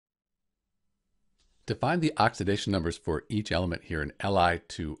To find the oxidation numbers for each element here in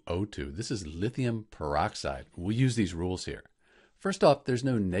Li2O2, this is lithium peroxide. We'll use these rules here. First off, there's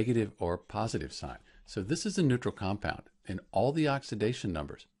no negative or positive sign. So this is a neutral compound, and all the oxidation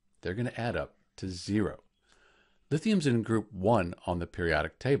numbers, they're going to add up to 0. Lithium's in group 1 on the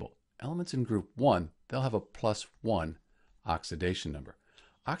periodic table. Elements in group 1, they'll have a +1 oxidation number.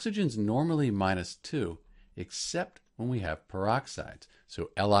 Oxygen's normally -2, except when we have peroxides. So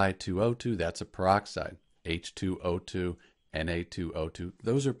Li2O2, that's a peroxide. H2O2, Na2O2,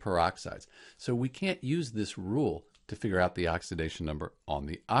 those are peroxides. So we can't use this rule to figure out the oxidation number on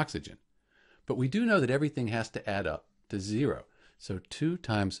the oxygen. But we do know that everything has to add up to 0. So 2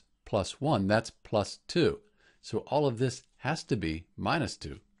 times +1, that's +2. So all of this has to be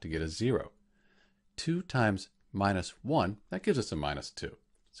 -2 to get a 0. 2 times -1, that gives us a -2.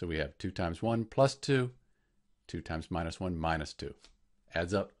 So we have 2 times 1 +2, 2 times -1 -2.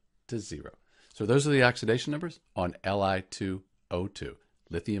 Adds up to 0. So those are the oxidation numbers on Li2O2,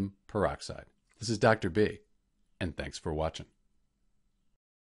 lithium peroxide. This is Dr. B, and thanks for watching.